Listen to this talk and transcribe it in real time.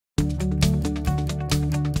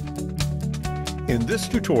In this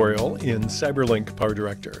tutorial in CyberLink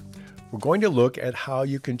PowerDirector, we're going to look at how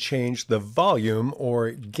you can change the volume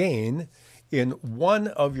or gain in one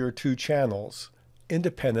of your two channels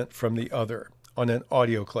independent from the other on an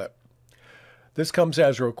audio clip. This comes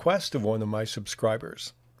as a request of one of my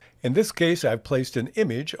subscribers. In this case, I've placed an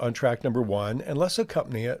image on track number 1 and let's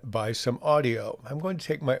accompany it by some audio. I'm going to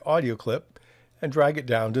take my audio clip and drag it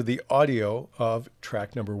down to the audio of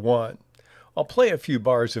track number 1. I'll play a few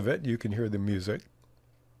bars of it. You can hear the music.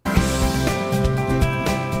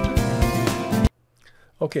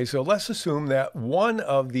 Okay, so let's assume that one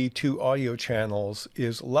of the two audio channels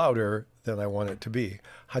is louder than I want it to be.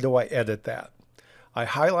 How do I edit that? I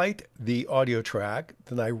highlight the audio track,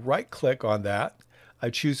 then I right-click on that. I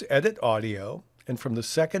choose Edit Audio, and from the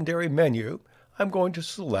secondary menu, I'm going to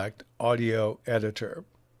select Audio Editor.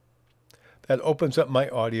 That opens up my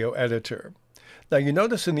audio editor. Now you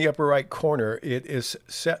notice in the upper right corner it is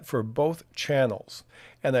set for both channels,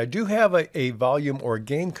 and I do have a volume or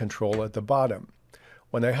gain control at the bottom.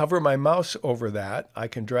 When I hover my mouse over that, I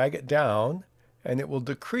can drag it down and it will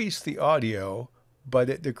decrease the audio, but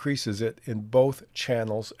it decreases it in both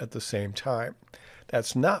channels at the same time.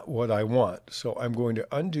 That's not what I want, so I'm going to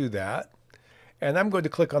undo that, and I'm going to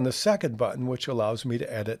click on the second button, which allows me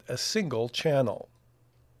to edit a single channel.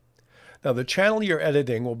 Now the channel you're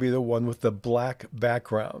editing will be the one with the black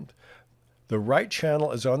background. The right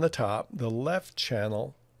channel is on the top, the left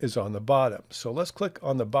channel is on the bottom. So let's click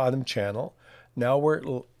on the bottom channel. Now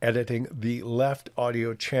we're editing the left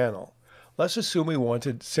audio channel. Let's assume we want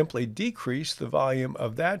to simply decrease the volume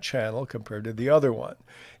of that channel compared to the other one.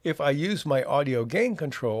 If I use my audio gain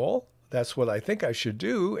control, that's what I think I should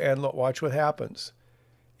do, and watch what happens.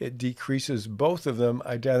 It decreases both of them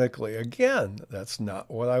identically. Again, that's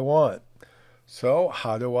not what I want. So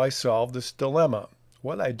how do I solve this dilemma?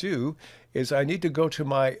 What I do is I need to go to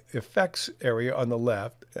my effects area on the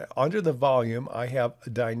left. Under the volume, I have a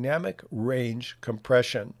dynamic range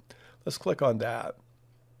compression. Let's click on that.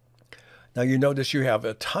 Now you notice you have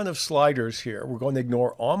a ton of sliders here. We're going to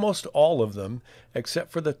ignore almost all of them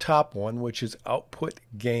except for the top one, which is output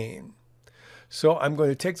gain. So I'm going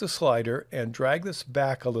to take the slider and drag this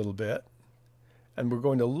back a little bit, and we're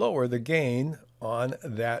going to lower the gain on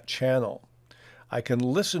that channel. I can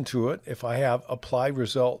listen to it if I have Apply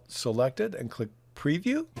Result selected and click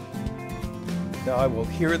Preview. Now I will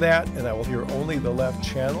hear that, and I will hear only the left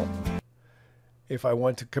channel. If I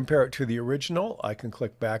want to compare it to the original, I can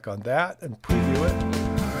click back on that and preview it,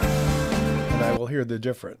 and I will hear the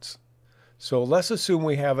difference. So let's assume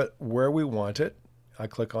we have it where we want it. I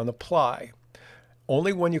click on Apply.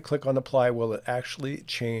 Only when you click on Apply will it actually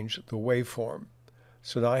change the waveform.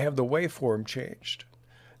 So now I have the waveform changed.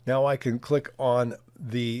 Now I can click on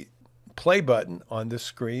the play button on this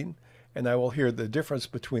screen, and I will hear the difference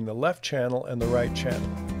between the left channel and the right channel.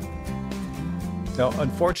 Now,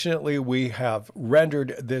 unfortunately, we have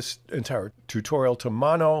rendered this entire tutorial to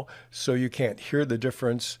mono, so you can't hear the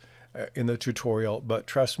difference in the tutorial, but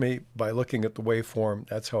trust me, by looking at the waveform,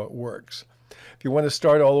 that's how it works. If you want to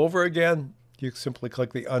start all over again, you simply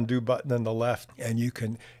click the undo button on the left, and you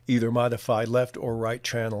can either modify left or right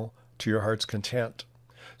channel to your heart's content.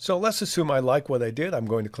 So let's assume I like what I did. I'm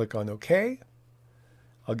going to click on OK.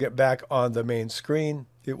 I'll get back on the main screen.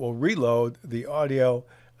 It will reload the audio,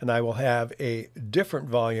 and I will have a different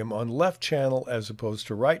volume on left channel as opposed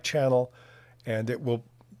to right channel, and it will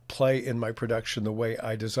play in my production the way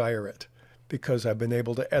I desire it, because I've been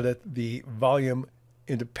able to edit the volume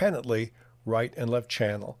independently, right and left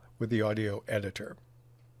channel, with the audio editor.